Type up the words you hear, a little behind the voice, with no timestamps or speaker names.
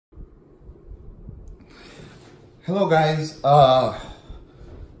Hello guys,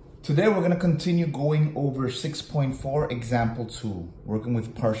 today we're going to continue going over 6.4 example 2, working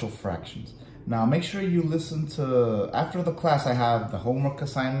with partial fractions. Now make sure you listen to, after the class I have the homework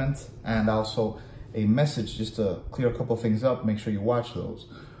assignment and also a message just to clear a couple things up. Make sure you watch those.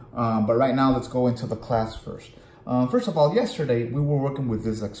 But right now let's go into the class first. First of all, yesterday we were working with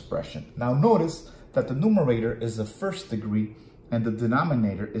this expression. Now notice that the numerator is of first degree and the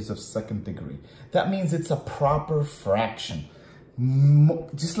denominator is of second degree. That means it's a proper fraction.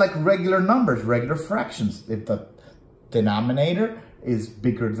 Just like regular numbers, regular fractions. If the denominator is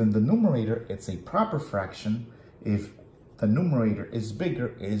bigger than the numerator, it's a proper fraction. If the numerator is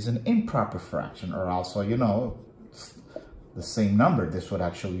bigger, it is an improper fraction. Or also, you know, the same number. This would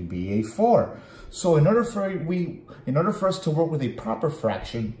actually be a 4. So in order for us to work with a proper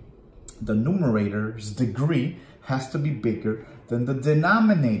fraction, the numerator's degree has to be bigger than the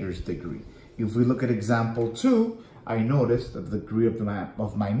denominator's degree. If we look at example 2, I notice that the degree of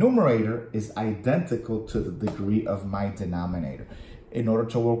my numerator is identical to the degree of my denominator. In order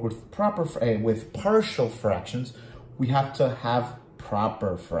to work with partial fractions, we have to have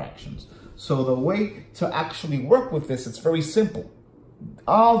proper fractions. So the way to actually work with this, it's very simple.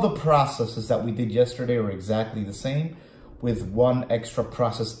 All the processes that we did yesterday are exactly the same, with one extra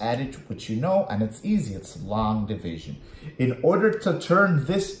process added, which you know, and it's easy, it's long division. In order to turn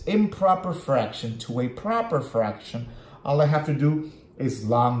this improper fraction to a proper fraction, all I have to do is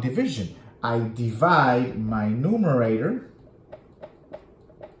long division. I divide my numerator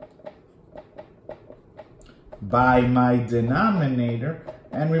by my denominator,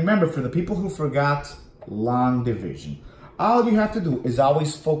 and remember, for the people who forgot long division, all you have to do is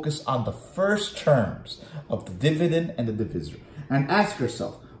always focus on the first terms of the dividend and the divisor. And ask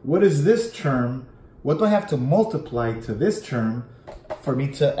yourself, what is this term? What do I have to multiply to this term for me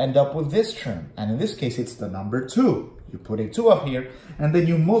to end up with this term? And in this case, it's the number 2. You put a 2 up here, and then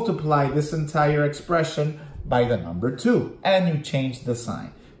you multiply this entire expression by the number 2. And you change the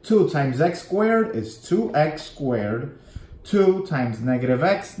sign. 2 times x squared is 2x squared. 2 times negative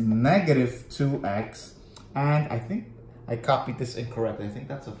x, negative 2x. And I think I copied this incorrectly. I think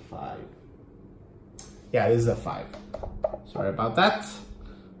that's a 5. Yeah, this is a 5. Sorry about that.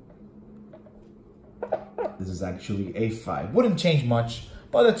 This is actually a 5. Wouldn't change much,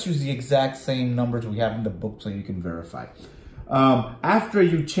 but let's use the exact same numbers we have in the book so you can verify. After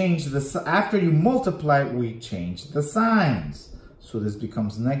you multiply, we change the signs. So this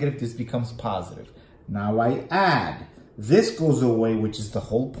becomes negative, this becomes positive. Now I add. This goes away, which is the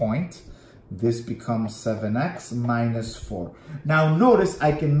whole point. This becomes 7x minus 4. Now notice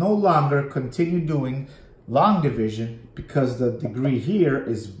I can no longer continue doing long division because the degree here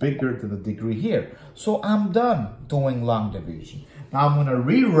is bigger than the degree here. So I'm done doing long division. Now I'm going to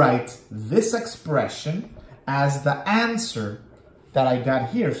rewrite this expression as the answer that I got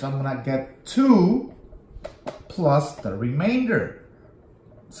here. So I'm going to get 2 plus the remainder.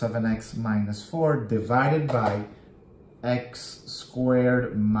 7x minus 4 divided by x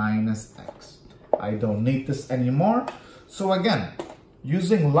squared minus x. I don't need this anymore. So again,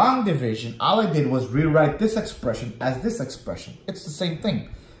 using long division, all I did was rewrite this expression as this expression. It's the same thing.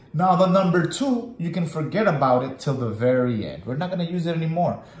 Now the number 2, you can forget about it till the very end. We're not going to use it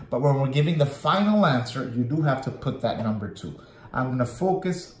anymore. But when we're giving the final answer, you do have to put that number 2. I'm going to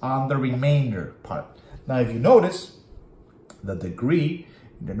focus on the remainder part. Now if you notice, the degree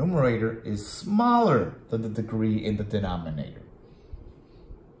the numerator is smaller than the degree in the denominator.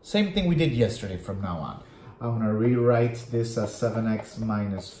 Same thing we did yesterday from now on. I'm going to rewrite this as 7x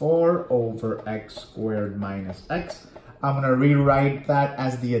minus 4 over x squared minus x. I'm going to rewrite that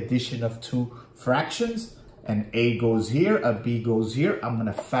as the addition of 2 fractions. An a goes here, a b goes here. I'm going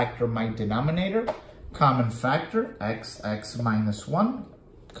to factor my denominator. Common factor, x minus 1.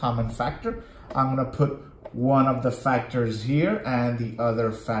 Common factor. I'm going to put one of the factors here and the other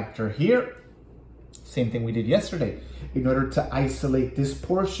factor here. Same thing we did yesterday. In order to isolate this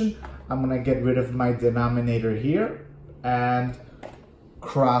portion, I'm going to get rid of my denominator here and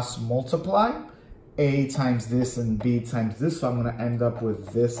cross multiply. A times this and b times this. So I'm going to end up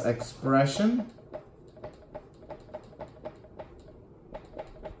with this expression.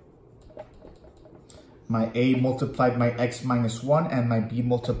 My a multiplied my x minus 1 and my b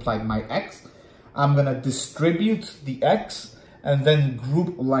multiplied my x. I'm going to distribute the x and then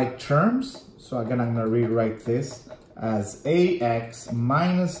group like terms. So again, I'm going to rewrite this as ax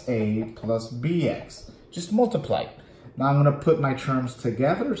minus a plus bx. Just multiply. Now I'm going to put my terms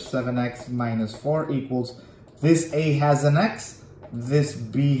together. 7x minus 4 equals this a has an x, this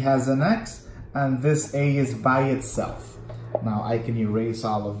b has an x, and this a is by itself. Now I can erase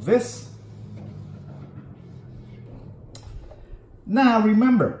all of this. Now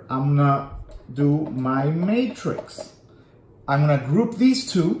remember, I'm gonna do my matrix. I'm gonna group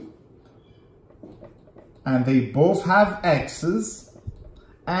these two, and they both have x's,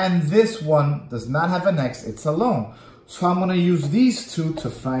 and this one does not have an x, it's alone. So I'm gonna use these two to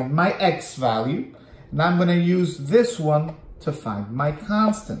find my x value, and I'm gonna use this one to find my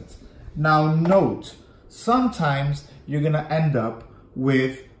constant. Now note, sometimes you're gonna end up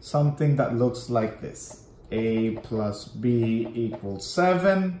with something that looks like this. A plus B equals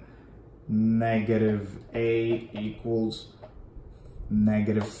 7, negative A equals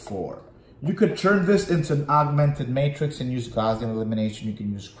negative 4. You could turn this into an augmented matrix and use Gaussian elimination. You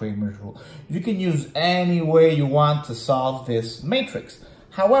can use Cramer's rule. You can use any way you want to solve this matrix.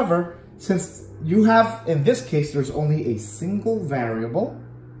 However, since you have, in this case, there's only a single variable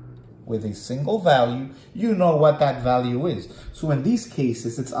with a single value, you know what that value is. So in these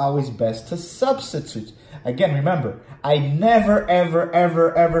cases, it's always best to substitute. Again, remember, I never, ever,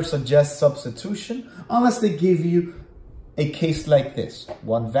 ever, ever suggest substitution unless they give you a case like this.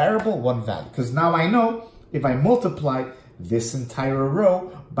 One variable, one value. Because now I know if I multiply this entire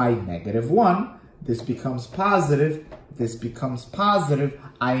row by -1, this becomes positive, this becomes positive.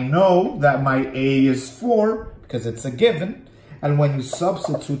 I know that my A is 4 because it's a given. And when you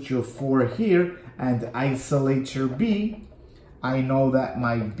substitute your 4 here and isolate your B, I know that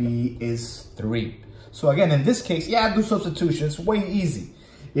my B is 3. So again, in this case, yeah, I do substitution. It's way easy.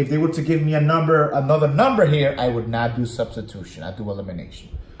 If they were to give me a number, another number here, I would not do substitution. I do elimination.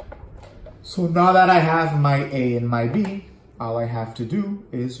 So now that I have my A and my B, all I have to do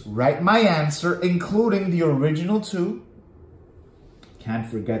is write my answer, including the original 2. Can't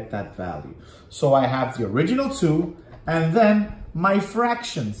forget that value. So I have the original 2, and then my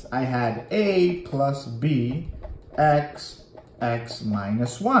fractions. I had A plus B, x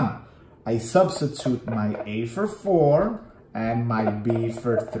minus 1. I substitute my A for 4 and my B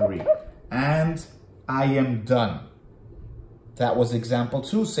for 3. And I am done. That was example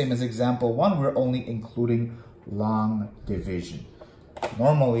 2, same as example 1. We're only including long division.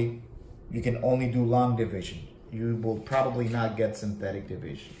 Normally, you can only do long division. You will probably not get synthetic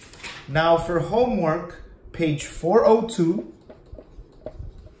division. Now for homework, page 402,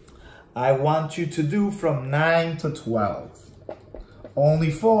 I want you to do from 9 to 12.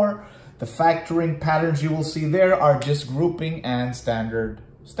 Only 4. The factoring patterns you will see there are just grouping and standard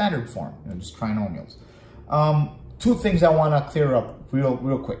form, just trinomials. 2 things I want to clear up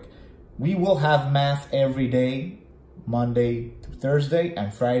real quick. We will have math every day, Monday through Thursday,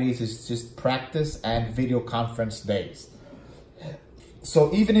 and Fridays is just practice and video conference days.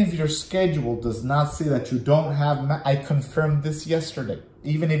 So even if your schedule does not say that you don't have math, I confirmed this yesterday.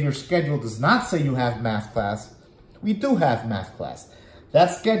 Even if your schedule does not say you have math class, we do have math class.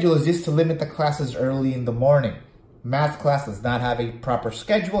 That schedule is just to limit the classes early in the morning. Math class does not have a proper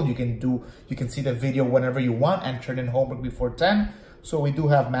schedule. You can see the video whenever you want and turn in homework before 10. So we do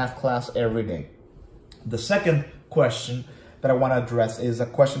have math class every day. The second question that I want to address is a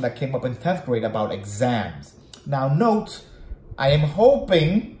question that came up in 10th grade about exams. Now note, I am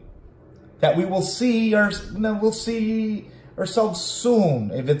hoping that we will see ourselves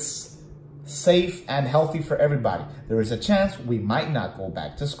soon if it's safe and healthy for everybody. There is a chance we might not go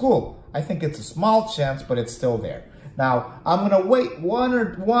back to school. I think it's a small chance, but it's still there. Now, I'm gonna wait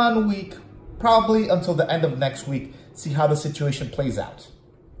one week, probably until the end of next week, see how the situation plays out.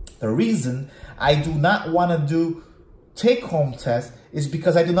 The reason I do not wanna do take-home tests is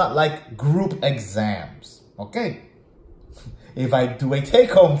because I do not like group exams, okay? If I do a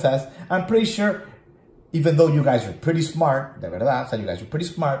take-home test, I'm pretty sure, even though you guys are pretty smart,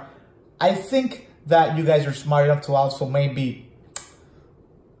 I think that you guys are smart enough to also maybe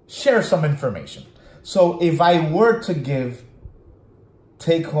share some information. So if I were to give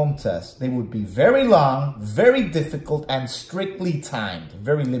take-home tests, they would be very long, very difficult, and strictly timed,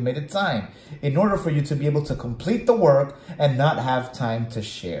 very limited time, in order for you to be able to complete the work and not have time to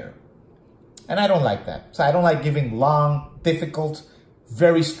share. And I don't like that. So I don't like giving long, difficult,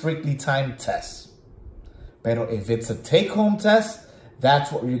 very strictly timed tests. But if it's a take-home test,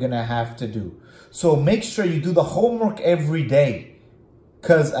 that's what you're gonna have to do. So make sure you do the homework every day.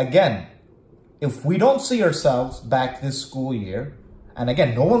 Because again, if we don't see ourselves back this school year, and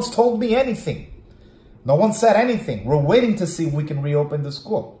again, no one's told me anything. No one said anything. We're waiting to see if we can reopen the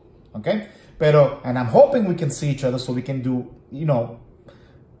school. Okay? And I'm hoping we can see each other so we can do,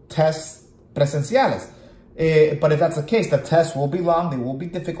 tests presenciales. But if that's the case, the tests will be long, they will be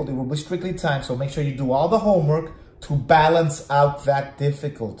difficult, they will be strictly timed. So make sure you do all the homework to balance out that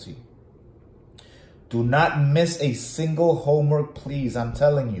difficulty. Do not miss a single homework, please. I'm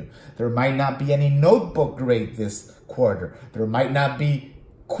telling you. There might not be any notebook grade this quarter. There might not be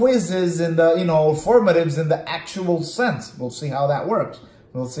quizzes in the, formatives in the actual sense. We'll see how that works.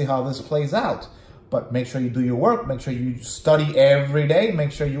 We'll see how this plays out. But make sure you do your work. Make sure you study every day.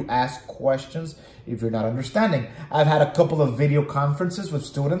 Make sure you ask questions if you're not understanding. I've had a couple of video conferences with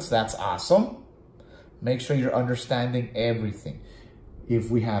students. That's awesome. Make sure you're understanding everything. If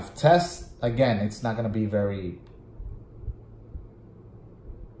we have tests, again, it's not going to be very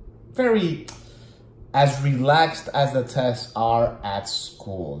as relaxed as the tests are at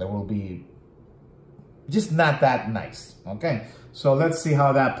school. There will be just not that nice. Okay, so let's see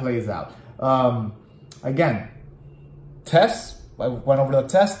how that plays out. Again, tests. I went over the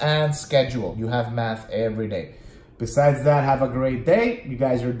test and schedule. You have math every day. Besides that, have a great day. You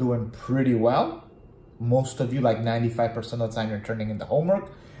guys are doing pretty well. Most of you, like 95% of the time, you're turning in the homework.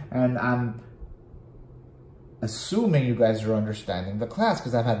 And I'm assuming you guys are understanding the class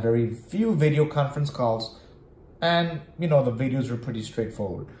because I've had very few video conference calls. And, the videos are pretty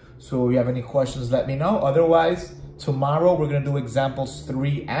straightforward. So if you have any questions, let me know. Otherwise, tomorrow we're going to do examples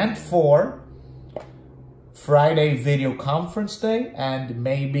 3 and 4. Friday, video conference day. And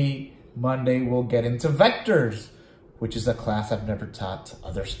maybe Monday we'll get into vectors, which is a class I've never taught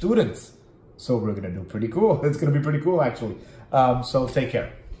other students. So we're going to do pretty cool. It's going to be pretty cool, actually. So take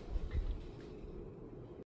care.